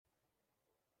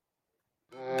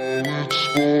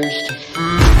All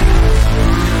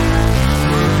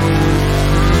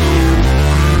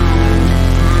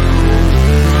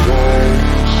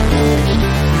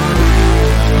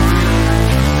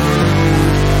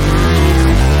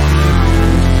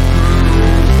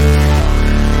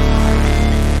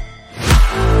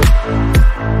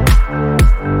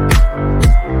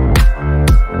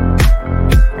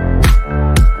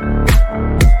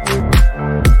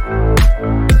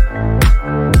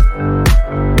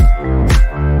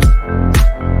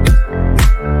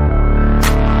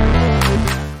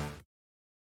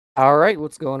right,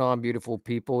 what's going on, beautiful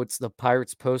people? It's the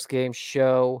Pirates postgame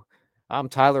show. I'm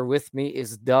Tyler. With me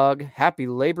is Doug. Happy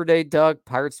Labor Day, Doug.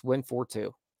 Pirates win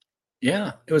 4-2.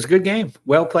 Yeah, it was a good game.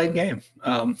 Well played game.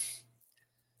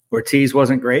 Ortiz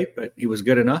wasn't great, but he was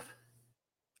good enough.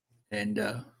 And,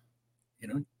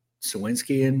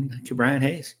 Sawinski and Brian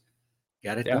Hayes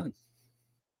got it done.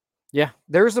 Yeah,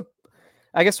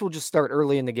 I guess we'll just start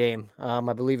early in the game.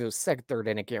 I believe it was second, third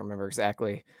inning. I can't remember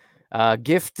exactly.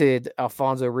 Gifted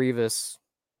Alfonso Rivas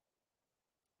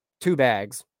 2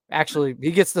 bags. Actually,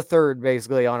 he gets the third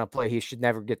basically on a play he should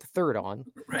never get the third on.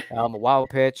 Right. A wild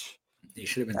pitch. He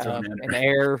should have been thrown out. An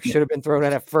error. Should have been thrown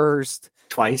out at first.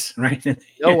 Twice, right?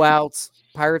 No outs.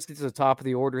 Pirates get to the top of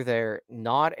the order there.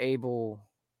 Not able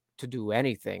to do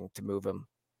anything to move him.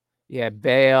 Yeah,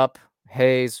 Bay up,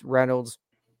 Hayes, Reynolds.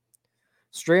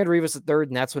 Strand Rivas at third,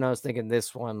 and that's when I was thinking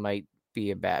this one might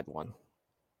be a bad one.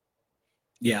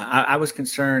 Yeah, I was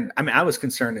concerned. I was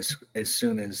concerned as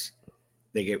soon as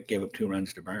they gave up 2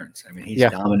 runs to Burns. I mean, he's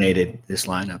dominated this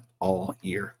lineup all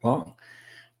year long.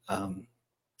 I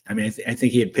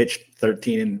think he had pitched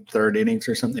 13 in third innings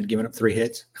or something, giving up 3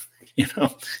 hits.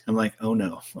 I'm like, oh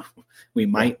no, we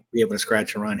might be able to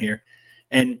scratch a run here.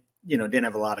 And, didn't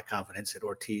have a lot of confidence that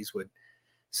Ortiz would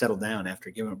settle down after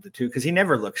giving up the 2 because he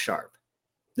never looked sharp.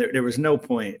 There was no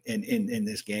point in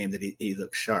this game that he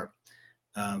looked sharp.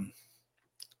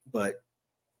 But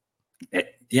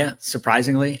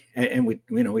surprisingly, and we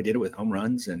did it with home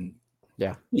runs and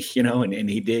and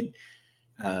he did.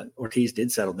 Ortiz did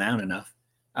settle down enough.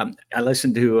 I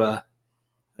listened to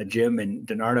Jim and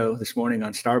Donardo this morning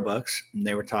on Starbucks, and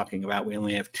they were talking about we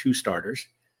only have 2 starters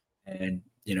and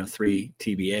 3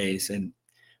 TBAs. And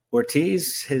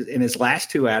Ortiz in his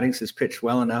last 2 outings has pitched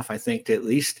well enough, I think, to at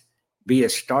least be a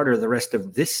starter the rest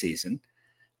of this season.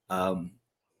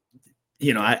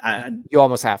 You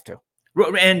almost have to.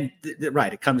 And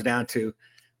right, it comes down to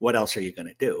what else are you going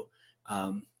to do?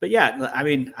 But yeah,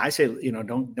 I say,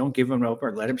 don't give him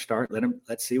over. Let him start.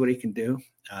 Let's see what he can do.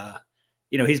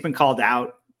 He's been called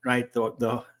out, right?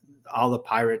 All the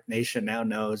Pirate Nation now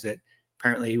knows that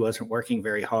apparently he wasn't working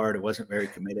very hard. It wasn't very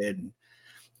committed. And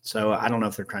so I don't know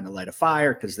if they're trying to light a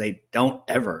fire because they don't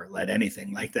ever let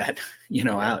anything like that,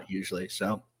 out usually.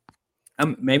 So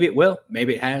maybe it will,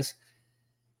 maybe it has.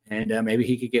 And maybe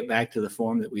he could get back to the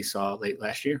form that we saw late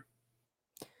last year.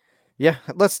 Yeah,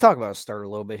 let's talk about a start a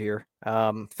little bit here.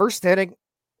 First inning,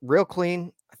 real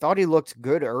clean. I thought he looked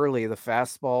good early. The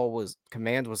fastball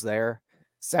command was there.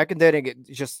 Second inning,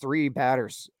 just 3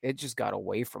 batters. It just got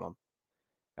away from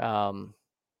him.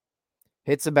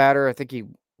 Hits a batter. I think he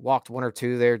walked 1 or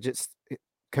 2 there. Just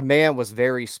command was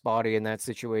very spotty in that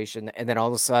situation. And then all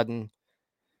of a sudden,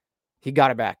 he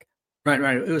got it back. Right.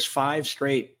 It was 5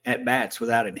 straight at bats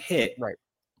without a hit. Right.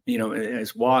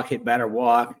 As walk, hit, batter,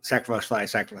 walk,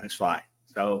 sacrifice fly.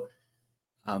 So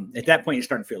at that point, you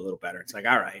start to feel a little better. It's like,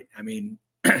 all right.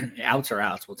 Outs are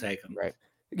outs. We'll take them. Right.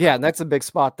 Yeah, and that's a big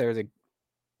spot there. The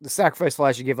sacrifice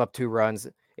flies, you give up 2 runs.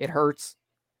 It hurts,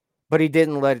 but he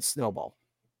didn't let it snowball.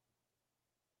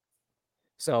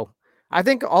 So I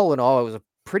think all in all, it was a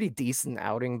pretty decent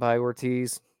outing by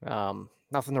Ortiz.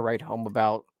 Nothing to write home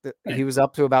about. Right. He was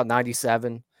up to about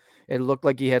 97. It looked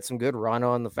like he had some good run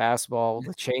on the fastball.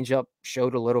 The changeup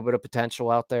showed a little bit of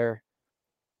potential out there.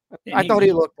 I thought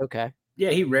he looked okay. Yeah,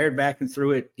 he reared back and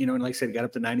threw it, and like I said, got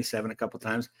up to 97 a couple of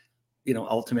times.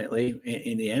 Ultimately,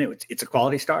 in the end, it's a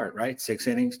quality start, right? 6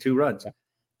 innings, 2 runs.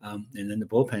 Yeah. And then the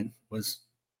bullpen was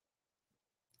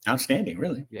outstanding,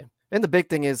 really. Yeah. And the big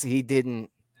thing is he didn't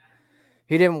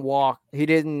walk. He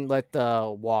didn't let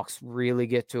the walks really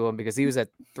get to him because he was at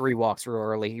 3 walks real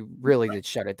early. He really did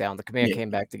shut it down. The command came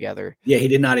back together. Yeah, he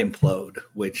did not implode,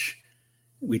 which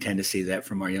we tend to see that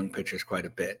from our young pitchers quite a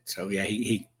bit. So yeah,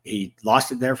 he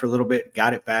lost it there for a little bit,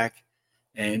 got it back,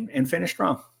 and finished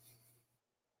strong.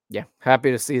 Yeah,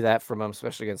 happy to see that from him,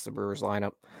 especially against the Brewers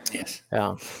lineup. Yes.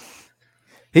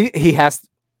 He has.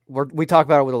 We talk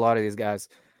about it with a lot of these guys.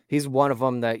 He's one of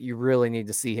them that you really need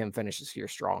to see him finish this year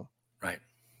strong.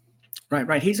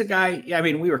 Right. He's a guy. Yeah,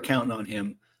 we were counting on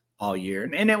him all year,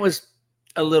 and it was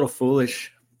a little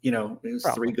foolish it was three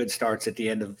Probably. good starts at the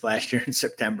end of last year in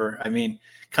September. I mean,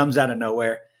 comes out of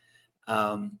nowhere.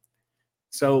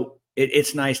 So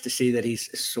it's nice to see that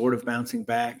he's sort of bouncing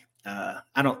back.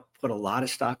 I don't put a lot of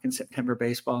stock in September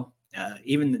baseball.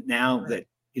 Even now that,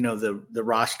 the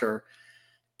roster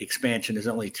expansion is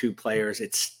only 2 players,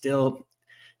 it's still,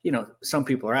 some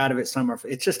people are out of it. Some are,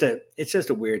 it's just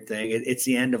a weird thing. It's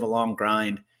the end of a long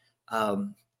grind.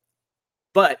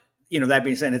 But, that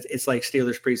being said, it's like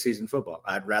Steelers preseason football.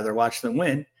 I'd rather watch them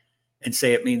win and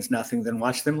say it means nothing than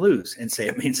watch them lose and say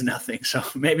it means nothing. So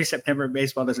maybe September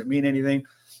baseball doesn't mean anything,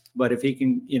 but if he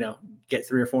can, get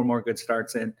 3 or 4 more good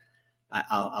starts in,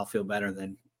 I'll feel better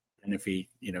than if he,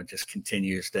 just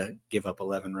continues to give up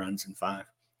 11 runs in 5.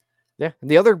 Yeah. And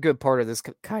the other good part of this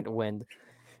kind of win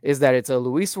is that it's a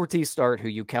Luis Ortiz start who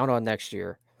you count on next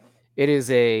year. It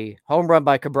is a home run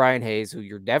by Brian Hayes, who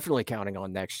you're definitely counting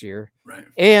on next year. Right.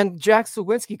 And Jack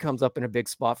Sawinski comes up in a big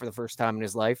spot for the first time in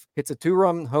his life. Hits a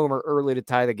 2-run homer early to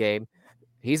tie the game.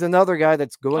 He's another guy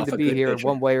that's going to be here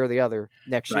one way or the other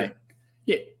next year.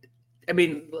 Yeah. I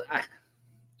mean,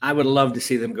 I would love to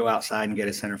see them go outside and get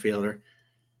a center fielder.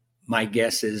 My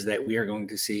guess is that we are going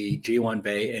to see G1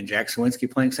 Bay and Jack Sawinski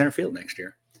playing center field next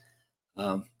year.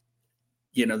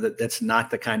 That's not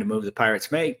the kind of move the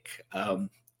Pirates make.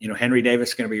 Henry Davis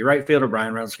is going to be your right fielder,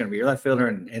 Brian Reynolds is going to be your left fielder,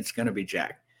 and it's going to be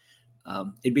Jack.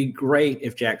 It'd be great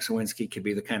if Jack Sawinski could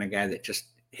be the kind of guy that just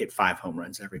hit 5 home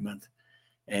runs every month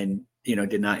and,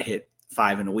 did not hit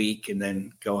 5 in a week and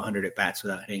then go 100 at bats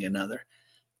without hitting another.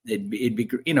 It'd be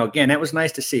again, that was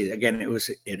nice to see. Again, it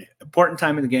was an important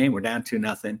time in the game. We're down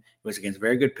 2-0. It was against a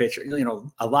very good pitcher.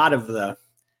 A lot of that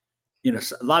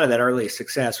early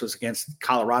success was against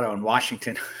Colorado and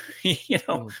Washington,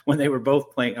 when they were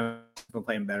both playing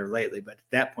better lately, but at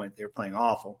that point they were playing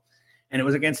awful, and it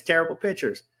was against terrible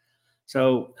pitchers.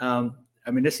 So,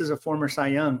 this is a former Cy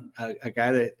Young, a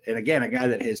guy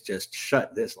that has just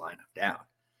shut this lineup down.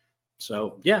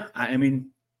 So, yeah, I'm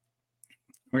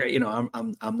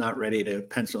not ready to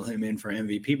pencil him in for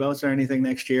MVP votes or anything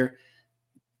next year,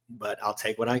 but I'll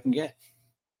take what I can get.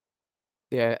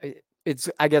 Yeah,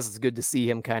 I guess it's good to see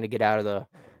him kind of get out of the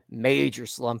major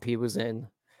slump he was in.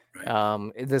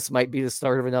 Right. This might be the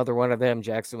start of another one of them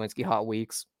Jack Sawinski hot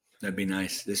weeks. That'd be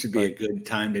nice. This would be a good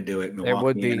time to do it. Milwaukee, there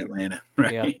would be. And Atlanta,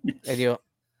 right? Yeah.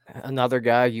 And another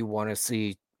guy you want to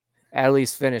see at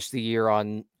least finish the year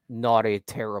on not a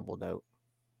terrible note.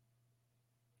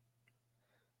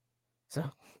 So,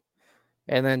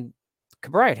 and then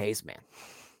Brian Hayes, man.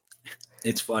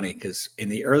 It's funny because in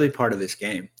the early part of this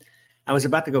game, I was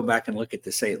about to go back and look at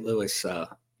the St. Louis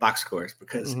box scores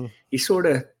because he sort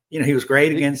of, he was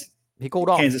great against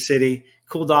Kansas City,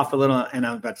 cooled off a little, and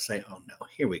I was about to say, oh no,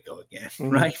 here we go again,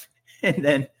 right? And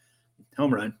then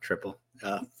home run, triple,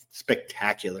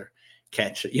 spectacular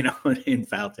catch, in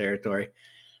foul territory.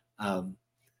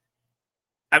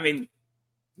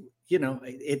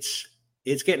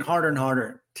 It's getting harder and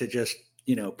harder to just,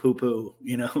 poo-poo,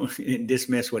 and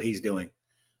dismiss what he's doing.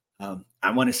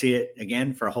 I want to see it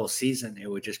again for a whole season. It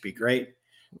would just be great.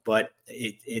 But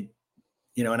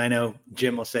and I know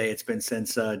Jim will say it's been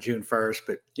since June 1st,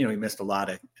 but, he missed a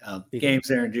lot of games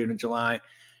there in June and July.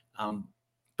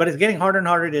 But it's getting harder and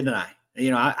harder to deny.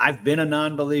 I've been a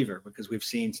non-believer because we've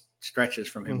seen stretches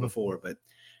from him before, but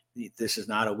this is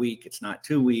not a week. It's not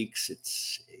 2 weeks.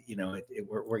 It's,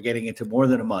 we're getting into more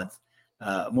than a month,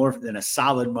 more than a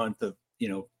solid month of,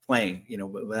 playing,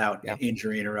 without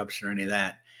injury interruption or any of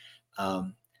that.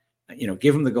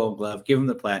 Give him the Gold Glove, give him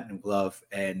the Platinum Glove,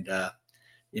 and,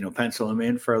 pencil him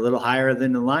in for a little higher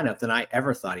than the lineup than I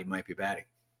ever thought he might be batting.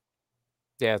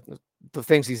 Yeah, the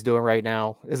things he's doing right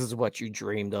now, this is what you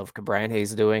dreamed of Brian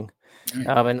Hayes doing.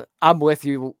 And I'm with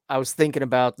you. I was thinking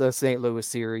about the St. Louis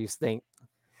series.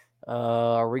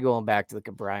 Are we going back to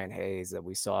the Brian Hayes that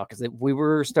we saw? Because we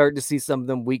were starting to see some of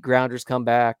them weak grounders come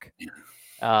back.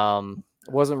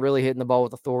 Wasn't really hitting the ball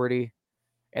with authority.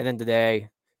 And then today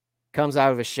comes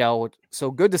out of his shell.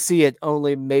 So good to see it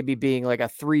only maybe being like a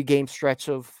 3-game stretch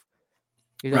of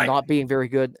not being very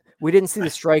good. We didn't see the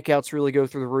strikeouts really go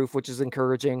through the roof, which is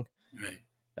encouraging. Right.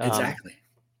 Exactly.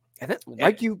 And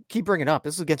like you keep bringing up,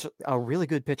 this is against a really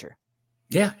good pitcher.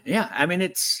 Yeah. Yeah.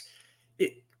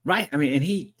 Right. And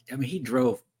he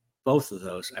drove both of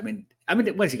those. What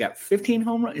has he got? 15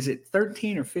 home runs? Is it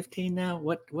 13 or 15 now?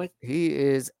 What? He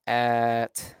is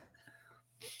at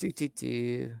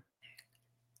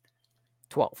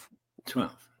 12.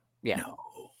 12. Yeah.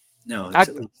 No, it's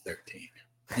at least 13.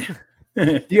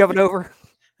 Do you have it over?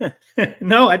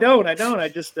 No, I don't. I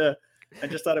just thought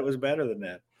it was better than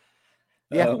that.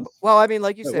 Yeah. Well,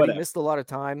 like you said, he missed a lot of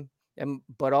time.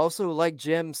 But also, like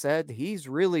Jim said, he's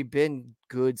really been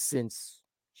good since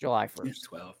July Yeah, 1st.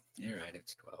 12. You're right.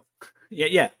 It's 12.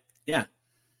 Yeah.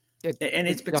 And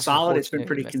it's been Just solid. It's been unfortunate he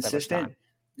pretty missed that much consistent. time.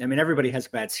 I mean, everybody has a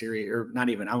bad series, or not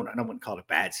even. I wouldn't call it a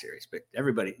bad series, but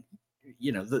everybody,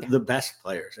 the best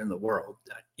players in the world,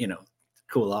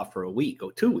 cool off for a week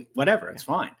or 2 weeks, whatever. It's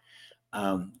fine.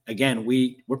 Again,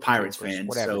 we're Pirates fans,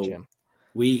 whatever, so Jim.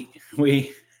 we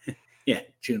yeah,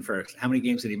 June 1st. How many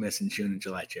games did he miss in June and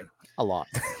July, Jim? A lot.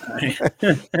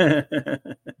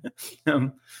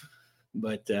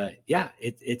 But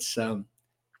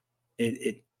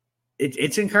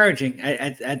it's encouraging.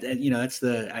 That's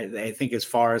I think as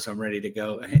far as I'm ready to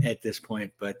go at this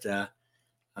point. But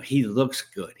he looks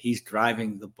good. He's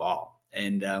driving the ball,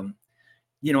 and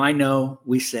I know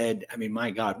we said, I mean, my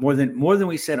God, more than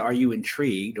we said, are you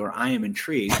intrigued, or I am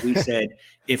intrigued? We said,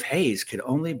 if Hayes could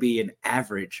only be an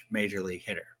average major league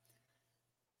hitter,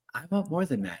 I want more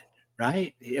than that,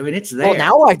 right? I mean, it's there. Well,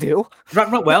 now I do.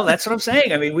 Right, well, that's what I'm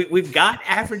saying. I mean, we've got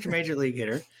average major league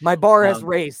hitter. My bar has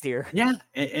raised here. Yeah,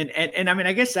 and I mean,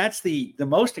 I guess that's the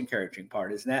most encouraging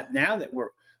part, is that now that we're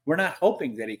not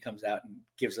hoping that he comes out and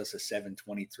gives us a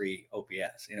 723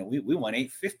 OPS. We want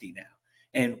 850 now.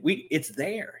 And it's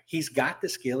there. He's got the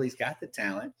skill. He's got the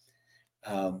talent.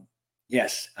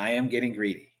 Yes, I am getting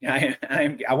greedy. I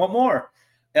want more.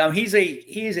 He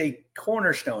is a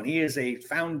cornerstone. He is a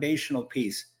foundational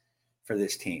piece for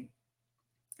this team.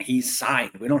 He's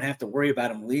signed. We don't have to worry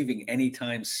about him leaving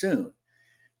anytime soon.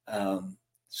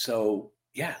 So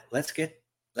yeah, let's get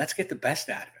the best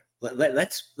out of him.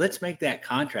 Let's make that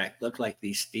contract look like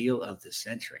the steal of the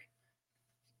century.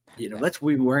 Let's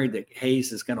be worried that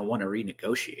Hayes is going to want to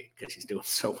renegotiate because he's doing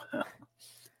so well.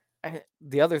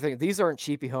 The other thing, these aren't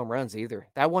cheapy home runs either.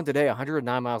 That one today,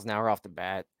 109 miles an hour off the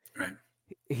bat. Right.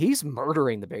 He's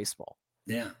murdering the baseball.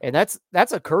 Yeah. And that's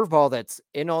a curveball that's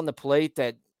in on the plate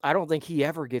that I don't think he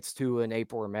ever gets to in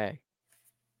April or May.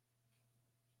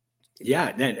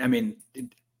 Yeah. I mean,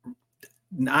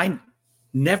 I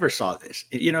never saw this.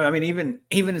 I mean, even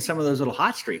in some of those little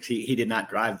hot streaks, he did not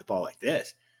drive the ball like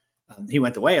this. He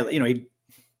went the way, he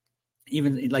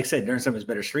even, like I said, during some of his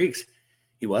better streaks,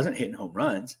 he wasn't hitting home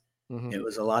runs. Mm-hmm. It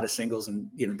was a lot of singles and,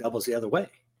 doubles the other way.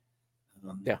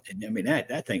 And I mean,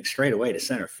 that thing straight away to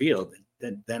center field,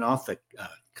 and then off the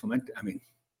Clement. I mean,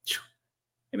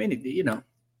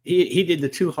 he did the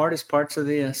two hardest parts of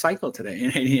the cycle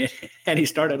today, and he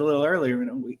started a little earlier.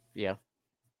 Yeah.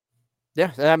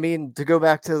 I mean, to go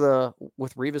back to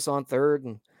with Rivas on third,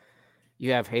 and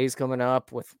you have Hayes coming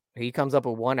up he comes up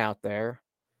with one out there.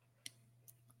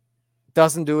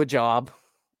 Doesn't do a job.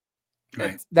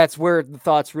 Right. That's where the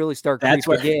thoughts really start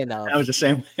creeping again. I was the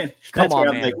same way. Come on,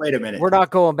 man. I'm like, wait a minute. We're not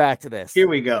going back to this. Here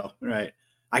we go. Right.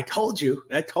 I told you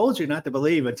not to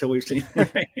believe until we've seen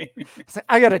it.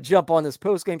 I got to jump on this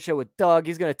post-game show with Doug.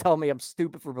 He's going to tell me I'm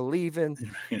stupid for believing.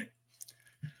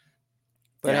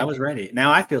 But I was ready.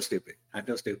 Now I feel stupid. I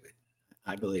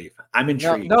believe. I'm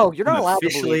intrigued. No, you're not allowed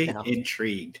to believe. Officially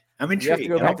intrigued. I'm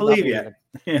intrigued. I don't believe yet.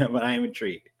 Yeah, but I am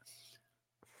intrigued.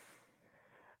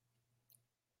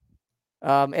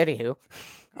 Anywho,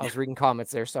 I was reading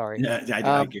comments there. Sorry. Yeah,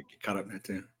 I get caught up in that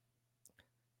too.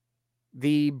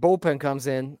 The bullpen comes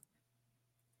in.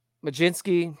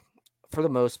 Majinski, for the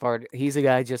most part, he's a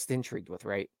guy just intrigued with,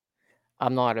 right?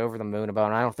 I'm not over the moon about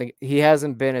him. I don't think he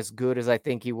hasn't been as good as I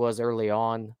think he was early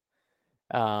on.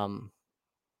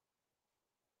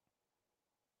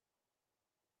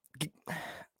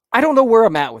 I don't know where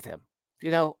I'm at with him.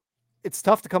 It's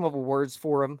tough to come up with words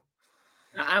for him.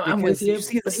 I'm with you.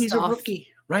 He's a rookie,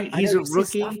 right? He's a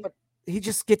rookie. Stuff, but he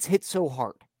just gets hit so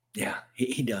hard. Yeah,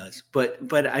 he does. But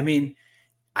I mean,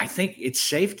 I think it's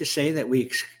safe to say that we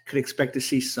could expect to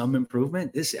see some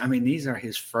improvement. These are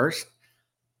his first,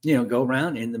 go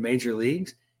round in the major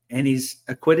leagues, and he's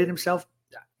acquitted himself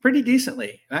pretty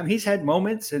decently. He's had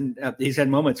moments, and he's had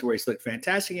moments where he's looked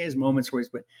fantastic. He has moments where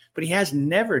but he has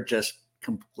never just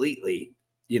completely,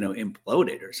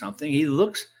 imploded or something. He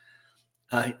looks,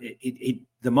 the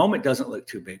moment doesn't look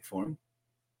too big for him.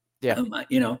 Yeah,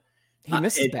 he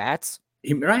misses bats.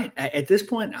 Right at this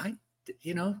point,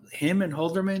 him and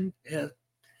Holderman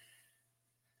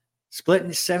split in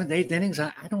the 7th, 8th innings.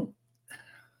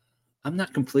 I'm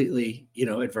not completely,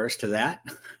 adverse to that.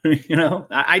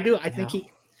 I do. I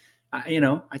think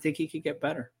I think he could get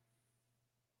better.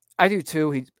 I do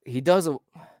too. He does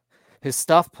his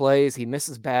stuff plays. He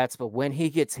misses bats, but when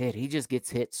he gets hit, he just gets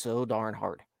hit so darn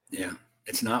hard. Yeah,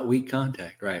 it's not weak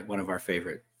contact, right? One of our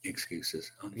favorite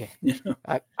excuses. Yeah,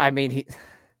 I mean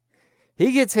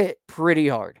he gets hit pretty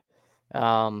hard.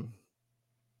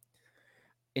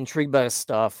 Intrigued by his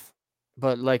stuff,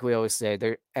 but like we always say,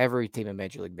 every team in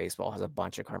Major League Baseball has a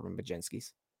bunch of Carmen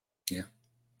Majinskis. Yeah,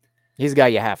 he's a guy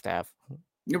you have to have.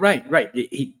 Right, right.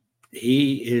 He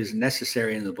is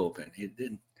necessary in the bullpen.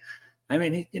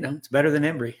 It's better than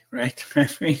Embry, right?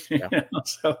 Yeah.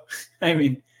 So I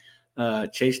mean,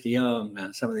 Chase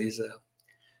DeYoung, some of these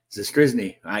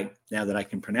Zastrizny. Now that I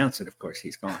can pronounce it, of course,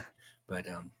 he's gone. But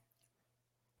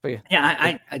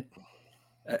yeah,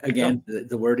 again,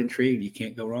 the word intrigue, you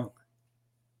can't go wrong.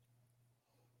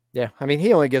 Yeah, I mean,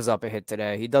 he only gives up a hit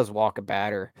today. He does walk a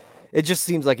batter. It just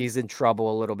seems like he's in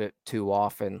trouble a little bit too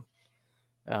often.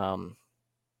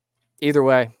 Either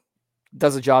way,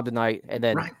 does a job tonight, and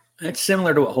then right. It's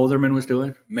similar to what Holderman was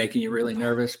doing, making you really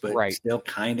nervous, but right. still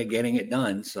kind of getting it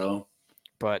done. So,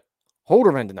 but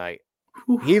Holderman tonight,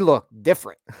 he looked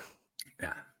different.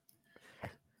 Yeah,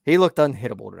 he looked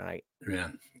unhittable tonight. Yeah,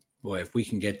 boy, if we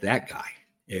can get that guy,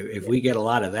 if we get a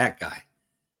lot of that guy,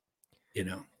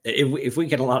 if we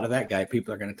get a lot of that guy,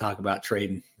 people are going to talk about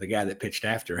trading the guy that pitched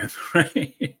after him,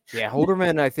 right? Yeah,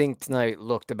 Holderman, I think tonight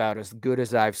looked about as good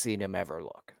as I've seen him ever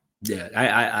look. Yeah,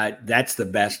 I that's the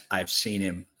best I've seen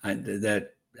him.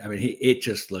 It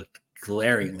just looked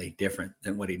glaringly different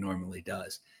than what he normally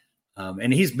does,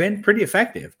 and he's been pretty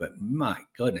effective. But my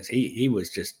goodness, he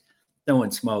was just throwing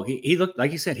smoke. He looked,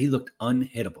 like you said, he looked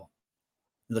unhittable.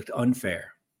 He looked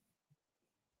unfair.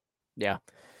 Yeah,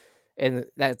 and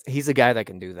he's a guy that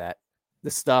can do that.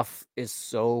 The stuff is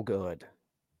so good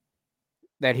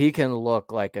that he can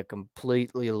look like a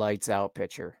completely lights out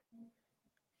pitcher.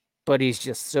 But he's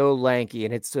just so lanky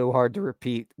and it's so hard to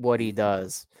repeat what he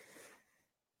does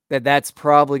that's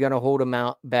probably going to hold him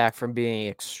back from being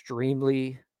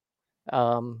extremely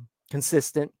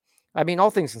consistent. I mean,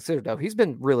 all things considered, though, he's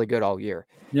been really good all year.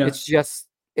 Yeah. It's just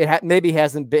maybe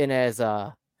hasn't been as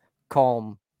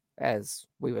calm as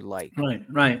we would like.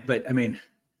 Right. But I mean,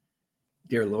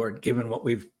 dear Lord, given what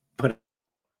we've put in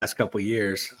the last couple of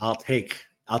years, I'll take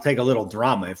a little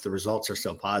drama if the results are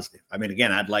so positive. I mean,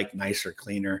 again, I'd like nicer,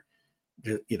 cleaner,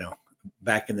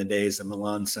 back in the days of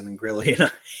Melanson and Grilly,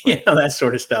 that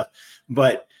sort of stuff.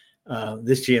 But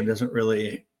this GM doesn't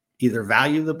really either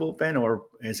value the bullpen or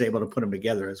is able to put them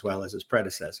together as well as his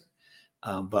predecessor.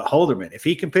 But Holderman, if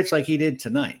he can pitch like he did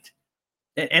tonight,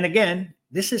 and again,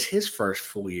 this is his first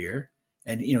full year,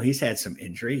 and he's had some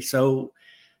injury, so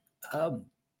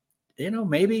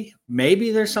maybe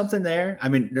there's something there. I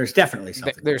mean, there's definitely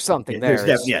something. There's something there.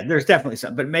 There's definitely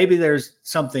something, but maybe there's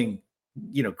something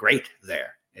great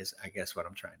there. Is I guess what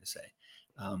I'm trying to say.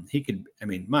 He could. I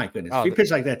mean, my goodness, if he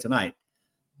pitched like that tonight,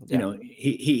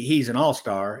 he's an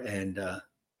all-star,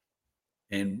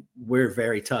 and we're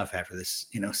very tough after this,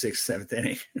 6th, 7th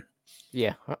inning.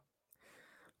 Yeah.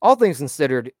 All things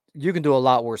considered, you can do a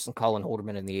lot worse than Colin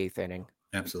Holderman in the 8th inning.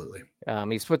 Absolutely.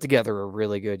 He's put together a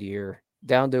really good year,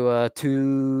 down to a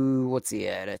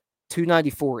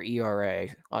 2.94 ERA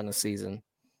on the season.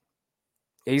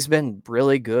 He's been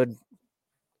really good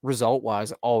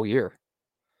result-wise all year.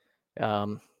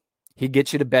 He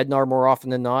gets you to Bednar more often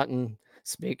than not, and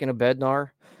speaking of Bednar,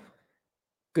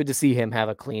 good to see him have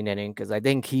a clean inning because I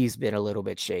think he's been a little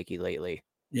bit shaky lately.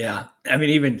 Yeah. I mean,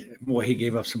 even he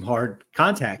gave up some hard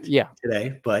contact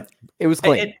today, but it was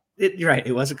clean. You're right.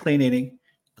 It was a clean inning.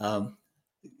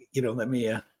 Let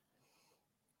me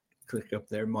click up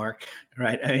there, Mark.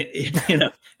 Right. I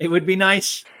mean, it would be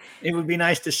nice. It would be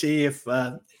nice to see if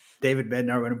David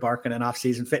Bednar would embark on an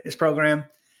off-season fitness program.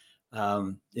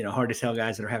 Hard to tell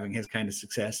guys that are having his kind of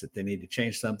success that they need to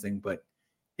change something, but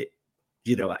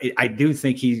I do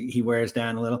think he wears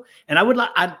down a little. And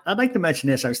I'd like to mention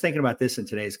this. I was thinking about this in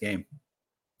today's game.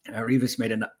 Rivas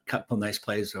made a couple nice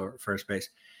plays over first base.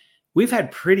 We've had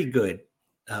pretty good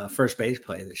first base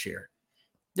play this year.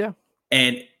 Yeah.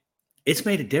 And it's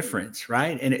made a difference,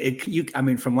 right?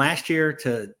 And from last year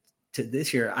to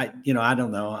this year, I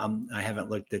don't know. I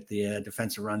haven't looked at the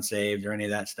defensive run saved or any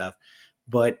of that stuff,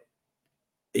 but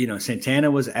Santana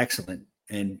was excellent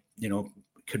and,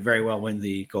 could very well win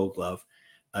the Gold Glove.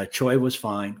 Choi was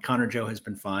fine. Connor Joe has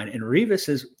been fine. And Rivas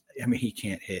he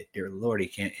can't hit. Dear Lord, he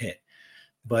can't hit.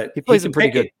 But he plays pretty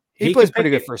good. He plays pretty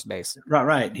good first base.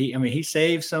 Right. He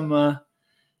saved some,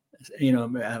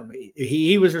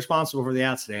 he was responsible for the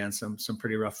outs today on some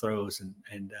pretty rough throws. And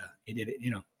he did it,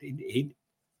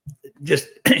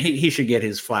 he should get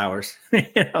his flowers,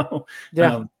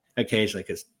 occasionally.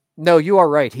 Because no, you are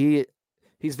right.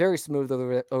 He's very smooth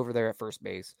over there at first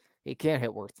base. He can't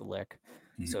hit worth the lick.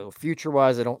 Mm-hmm. So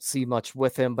future-wise, I don't see much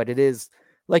with him, but it is,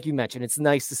 like you mentioned, it's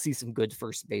nice to see some good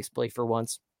first base play for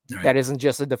once. Right. That isn't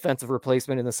just a defensive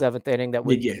replacement in the 7th inning.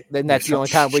 Then that's the only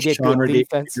time we get good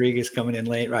defense. Rodriguez coming in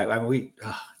late, right? I mean,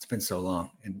 it's been so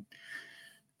long, and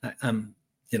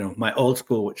my old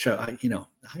school would show, I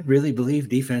really believe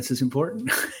defense is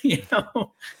important,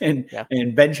 and Yeah.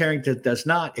 Ben Cherington does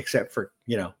not, except for,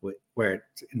 where it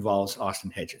involves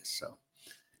Austin Hedges. So.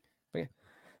 Yeah.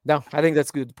 No, I think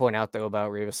that's good to point out though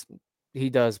about Rivas. He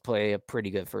does play a pretty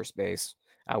good first base.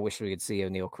 I wish we could see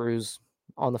O'Neal Cruz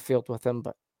on the field with him,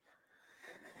 but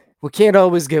we can't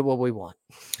always get what we want.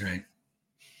 Right.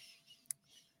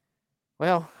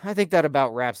 Well, I think that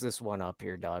about wraps this one up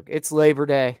here, Doug. It's Labor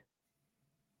Day.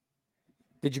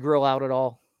 Did you grill out at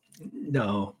all?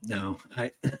 No,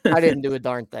 I didn't do a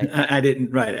darn thing. I didn't.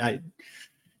 Right. I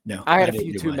had a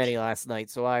few too many last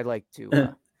night, so I like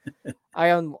to. I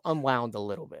unwound a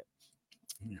little bit.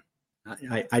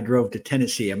 I drove to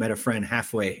Tennessee. I met a friend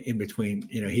halfway in between.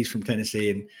 He's from Tennessee,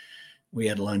 and we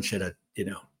had lunch at a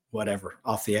whatever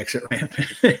off the exit ramp.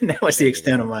 And that was the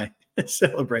extent of my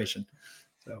celebration.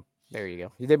 So there you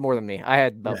go. You did more than me. I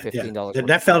had about $15. Yeah.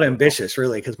 That felt ambitious,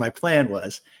 really, because my plan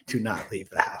was to not leave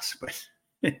the house. But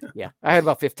yeah, I had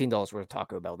about $15 worth of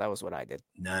Taco Bell. That was what I did.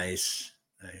 Nice.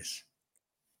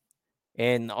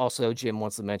 And also, Jim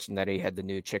wants to mention that he had the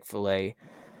new Chick-fil-A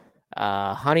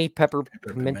honey pepper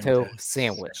pimento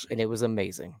sandwich, and it was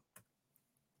amazing.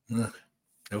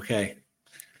 Okay.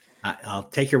 I'll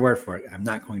take your word for it. I'm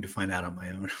not going to find out on my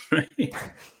own.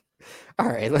 All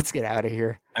right, let's get out of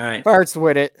here. All right. Pirates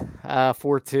win it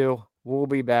 4-2. We'll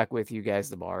be back with you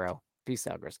guys tomorrow. Peace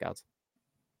out, Girl Scouts.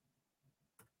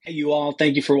 Hey, you all.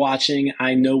 Thank you for watching.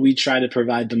 I know we try to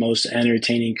provide the most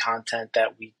entertaining content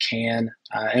that we can,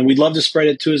 and we'd love to spread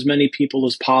it to as many people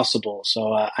as possible.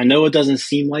 So I know it doesn't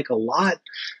seem like a lot,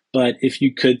 but if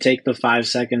you could take the 5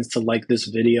 seconds to like this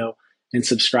video and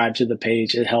subscribe to the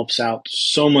page, it helps out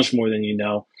so much more than you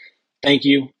know. Thank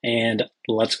you, and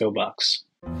let's go Bucks.